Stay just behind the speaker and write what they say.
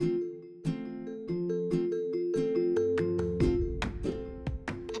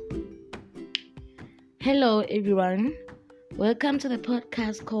Hello everyone, welcome to the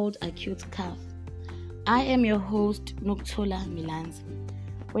podcast called Acute Cough. I am your host Noktola Milanzi.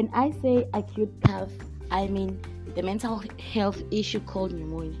 When I say acute cough, I mean the mental health issue called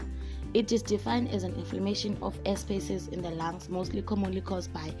pneumonia. It is defined as an inflammation of air spaces in the lungs, mostly commonly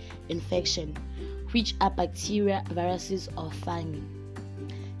caused by infection, which are bacteria, viruses, or fungi.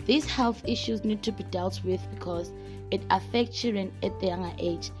 These health issues need to be dealt with because it affects children at the younger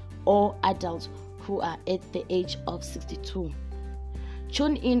age or adults who are at the age of 62.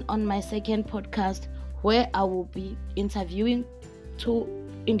 Tune in on my second podcast where I will be interviewing two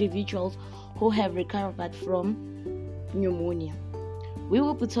individuals who have recovered from pneumonia. We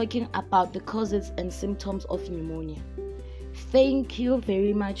will be talking about the causes and symptoms of pneumonia. Thank you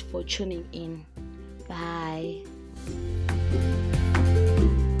very much for tuning in. Bye.